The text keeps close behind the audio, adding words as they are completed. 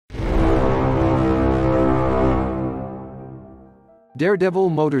Daredevil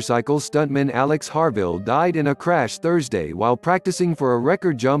motorcycle stuntman Alex Harvill died in a crash Thursday while practicing for a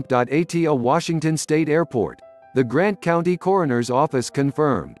record jump.at a Washington State airport, the Grant County Coroner's office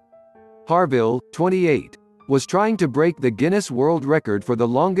confirmed. Harvill, 28, was trying to break the Guinness World Record for the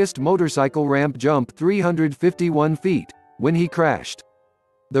longest motorcycle ramp jump 351 feet, when he crashed.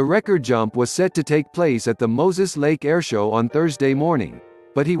 The record jump was set to take place at the Moses Lake Airshow on Thursday morning,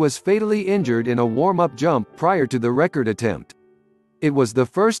 but he was fatally injured in a warm-up jump prior to the record attempt. It was the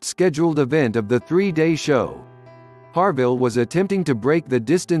first scheduled event of the three-day show. Harvill was attempting to break the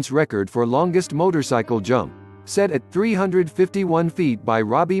distance record for longest motorcycle jump, set at 351 feet by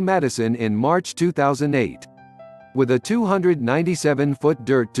Robbie Madison in March 2008. With a 297-foot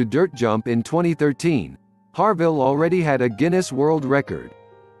dirt-to-dirt jump in 2013, Harvill already had a Guinness World Record.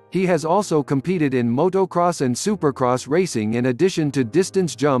 He has also competed in motocross and supercross racing in addition to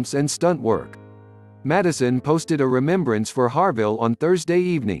distance jumps and stunt work. Madison posted a remembrance for Harvill on Thursday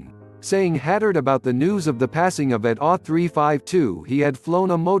evening, saying hattered about the news of the passing of at 352 he had flown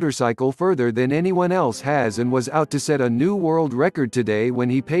a motorcycle further than anyone else has and was out to set a new world record today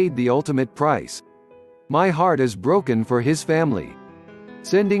when he paid the ultimate price. My heart is broken for his family.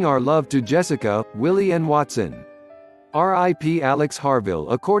 Sending our love to Jessica, Willie and Watson. R.I.P. Alex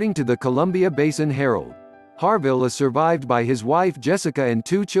Harvill. According to the Columbia Basin Herald, Harvill is survived by his wife Jessica and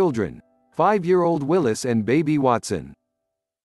two children, 5-year-old Willis and baby Watson.